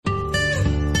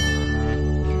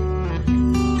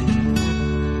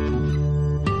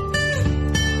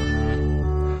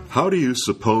How do you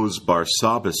suppose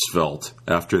Barsabbas felt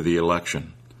after the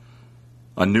election?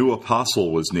 A new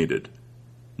apostle was needed.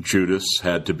 Judas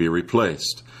had to be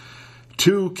replaced.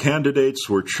 2 candidates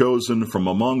were chosen from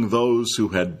among those who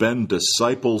had been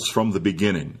disciples from the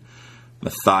beginning,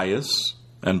 Matthias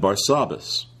and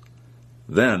Barsabbas.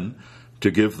 Then,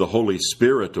 to give the Holy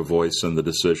Spirit a voice in the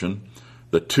decision,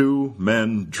 the 2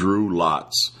 men drew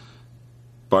lots.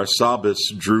 Barsabbas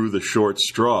drew the short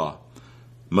straw.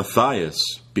 Matthias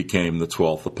became the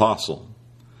 12th apostle.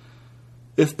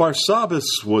 If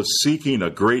Barsabbas was seeking a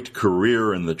great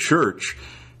career in the church,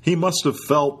 he must have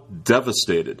felt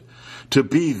devastated to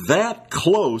be that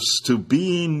close to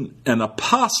being an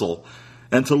apostle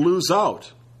and to lose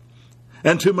out.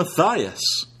 And to Matthias,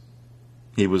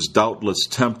 he was doubtless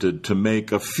tempted to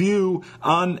make a few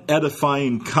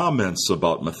unedifying comments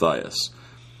about Matthias.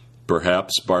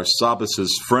 Perhaps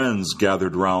Barsabbas' friends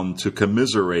gathered round to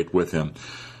commiserate with him,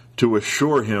 to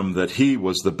assure him that he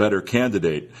was the better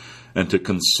candidate, and to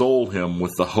console him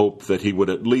with the hope that he would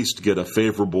at least get a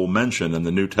favorable mention in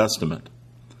the New Testament.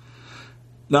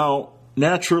 Now,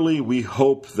 naturally, we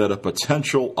hope that a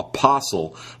potential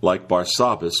apostle like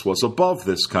Barsabbas was above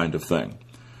this kind of thing.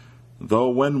 Though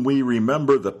when we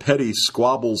remember the petty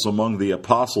squabbles among the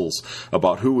apostles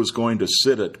about who was going to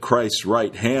sit at Christ's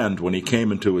right hand when he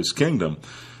came into his kingdom,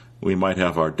 we might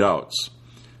have our doubts.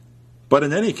 But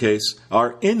in any case,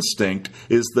 our instinct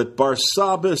is that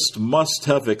Barsabbas must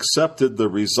have accepted the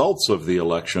results of the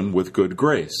election with good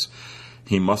grace.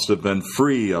 He must have been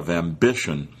free of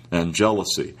ambition and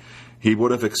jealousy. He would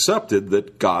have accepted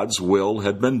that God's will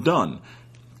had been done,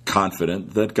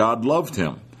 confident that God loved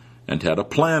him and had a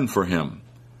plan for him,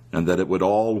 and that it would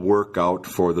all work out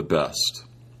for the best.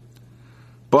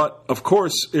 But, of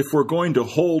course, if we're going to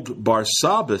hold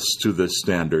Barsabbas to this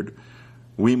standard,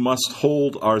 we must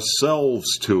hold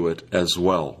ourselves to it as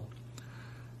well.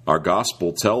 Our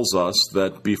gospel tells us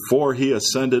that before he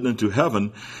ascended into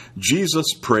heaven,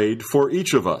 Jesus prayed for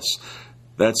each of us,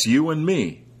 that's you and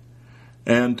me,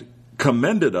 and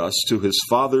commended us to his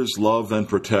Father's love and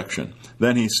protection.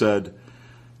 Then he said,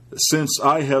 "Since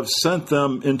I have sent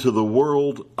them into the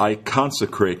world, I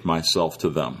consecrate myself to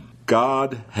them."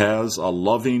 God has a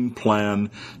loving plan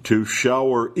to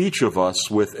shower each of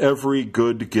us with every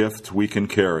good gift we can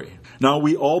carry. Now,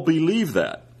 we all believe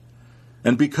that.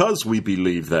 And because we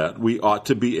believe that, we ought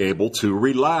to be able to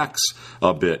relax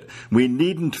a bit. We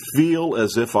needn't feel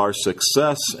as if our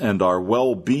success and our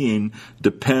well-being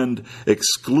depend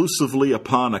exclusively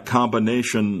upon a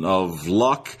combination of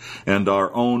luck and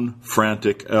our own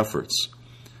frantic efforts.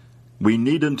 We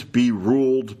needn't be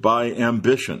ruled by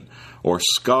ambition or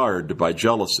scarred by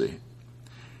jealousy.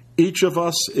 Each of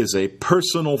us is a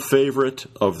personal favorite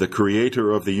of the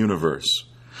Creator of the universe.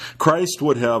 Christ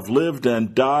would have lived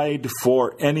and died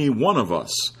for any one of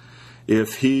us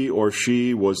if he or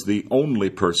she was the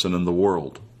only person in the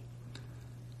world.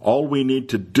 All we need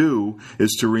to do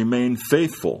is to remain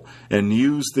faithful and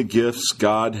use the gifts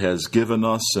God has given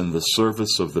us in the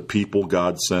service of the people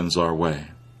God sends our way.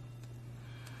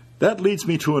 That leads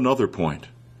me to another point.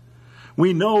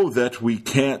 We know that we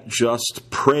can't just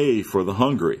pray for the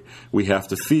hungry. We have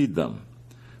to feed them.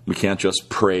 We can't just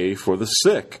pray for the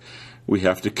sick. We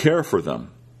have to care for them.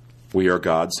 We are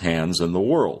God's hands in the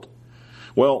world.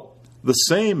 Well, the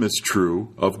same is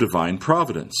true of divine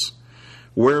providence,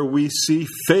 where we see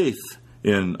faith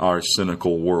in our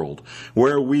cynical world,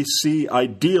 where we see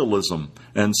idealism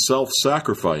and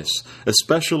self-sacrifice,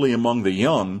 especially among the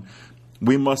young.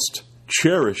 We must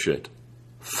cherish it,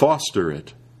 foster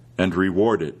it, and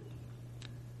reward it.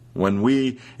 When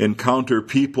we encounter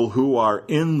people who are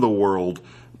in the world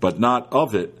but not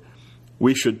of it,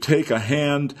 we should take a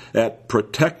hand at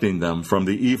protecting them from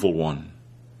the evil one.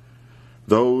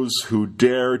 Those who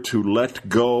dare to let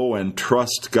go and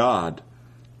trust God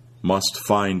must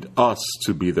find us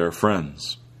to be their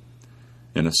friends.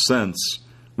 In a sense,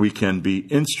 we can be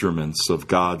instruments of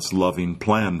God's loving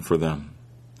plan for them.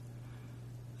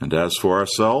 And as for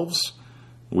ourselves,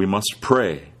 we must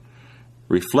pray,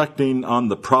 reflecting on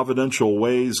the providential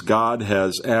ways God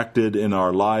has acted in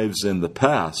our lives in the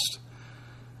past,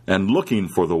 and looking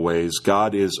for the ways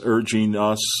God is urging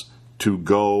us to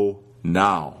go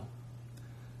now.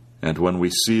 And when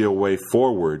we see a way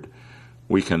forward,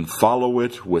 we can follow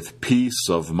it with peace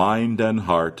of mind and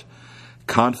heart,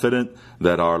 confident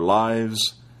that our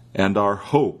lives and our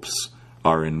hopes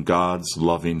are in God's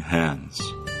loving hands.